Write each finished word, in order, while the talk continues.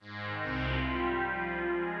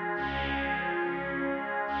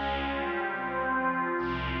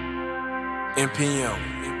NPM.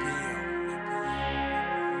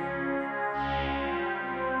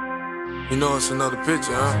 You know it's another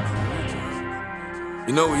picture, huh?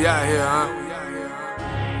 You know we out here, huh?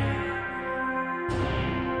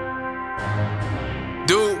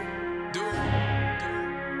 Dude,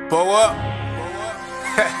 pull up.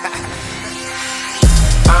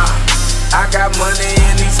 I got money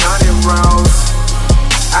in these 100 rolls.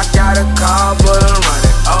 I got a car, but I'm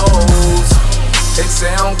running O's. They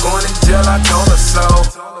say I'm going to jail, I told her so.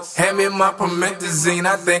 Hand me my promethazine,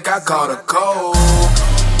 I think I caught a cold.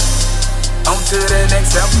 On to the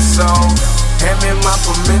next episode. Hand me my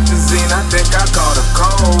promethazine, I think I caught a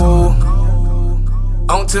cold.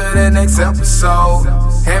 On to the next episode.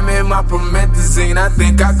 Hand me my promethazine, I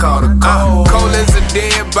think I caught a cold. Cold as a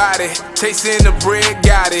dead body, chasing the bread,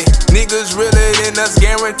 got it. Niggas realer than us,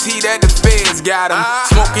 guarantee that the feds got 'em.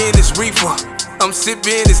 Smoking this reefer, I'm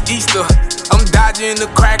sipping this Easter. I'm dodging the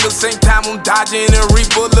crackers, same time I'm dodging the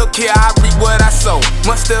reaper. Look here, I reap what I sow.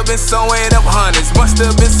 Must have been sewing up hundreds, must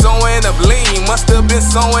have been sewing up lean, must have been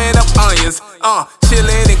sewing up onions.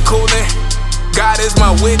 Chillin' and coolin', God is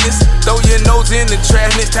my witness. Throw your nose in the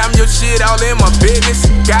trash, next time your shit all in my business.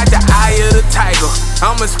 Got the eye of the tiger,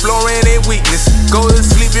 I'm exploring their weakness. Go to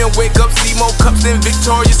sleep and wake up, see more cups than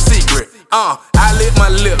Victoria's Secret. I lit my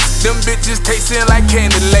lips, them bitches tasting like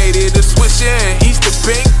candy lady. The Swisher and Easter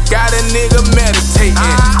pink, got a nigga meditating.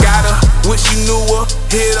 Gotta wish you knew her,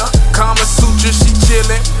 hit her, Kama Sutra, she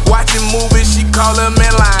chillin'. Watching movies, she call her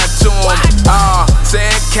man lying to him.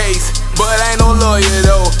 Sad case, but I ain't no lawyer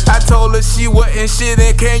though. I told her she wasn't shit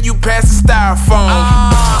and can you pass the styrofoam?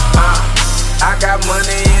 I got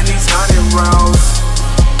money in these 100 rolls.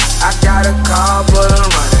 I got a car, but I'm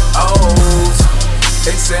running O's.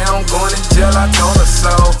 They say I'm going to jail, I told her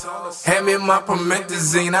so. Hand me my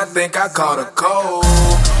promethazine, I think I caught a cold.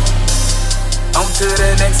 On to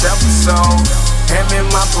the next episode. Hand me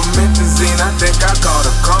my promethazine, I think I caught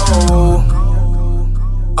a cold.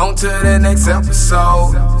 On to the next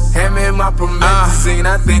episode. Hand me my promethazine,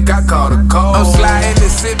 I think I caught a cold. I'm sliding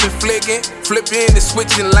and sipping, flicking, flipping and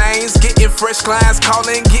switching lanes. Getting fresh clients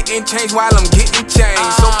calling, getting change while I'm getting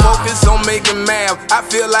changed. So focused on making math, I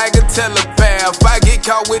feel like a telepath. If I get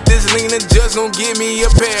caught with this lean, the judge gon' give me a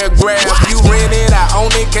paragraph. You rent it, I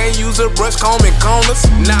own it, can't use a brush comb and corners.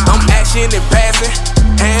 I'm action and passing,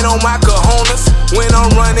 hand on my cojones. When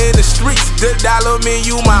I'm running the streets, the dollar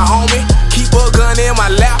menu my homie. Keep a gun in my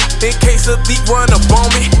lap in case a thief run up on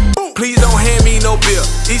me. Please don't hand me no bill.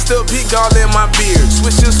 Easter pig all in my beard,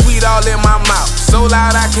 Swisher sweet all in my mouth. So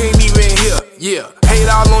loud I can't even hear. Yeah, hate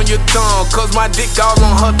all on your tongue, cause my dick all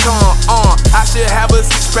on her tongue. I should have a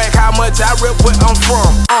six-pack, how much I rep where I'm from.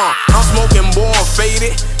 I'm smoking born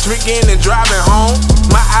faded, drinking and driving home.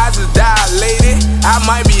 My eyes is dilated, I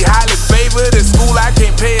might be highly favored. In school I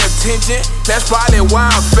can't pay attention, that's probably why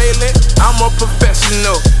I'm failing. I'm a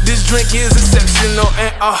professional, this drink is exceptional.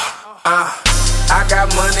 And I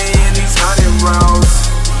got money in these 100 rolls.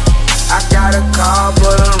 I got a car,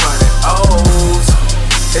 but I'm running O's.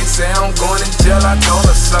 They say I'm going to jail, I told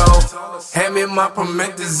her so. Hand me my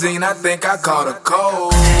promethazine, I think I caught a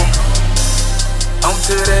cold. On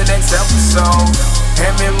to the next episode.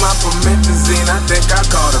 Hand me my promethazine, I think I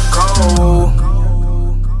caught a cold.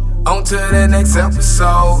 On to the next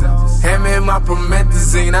episode. Hand me my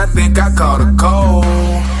promethazine, I think I caught a cold.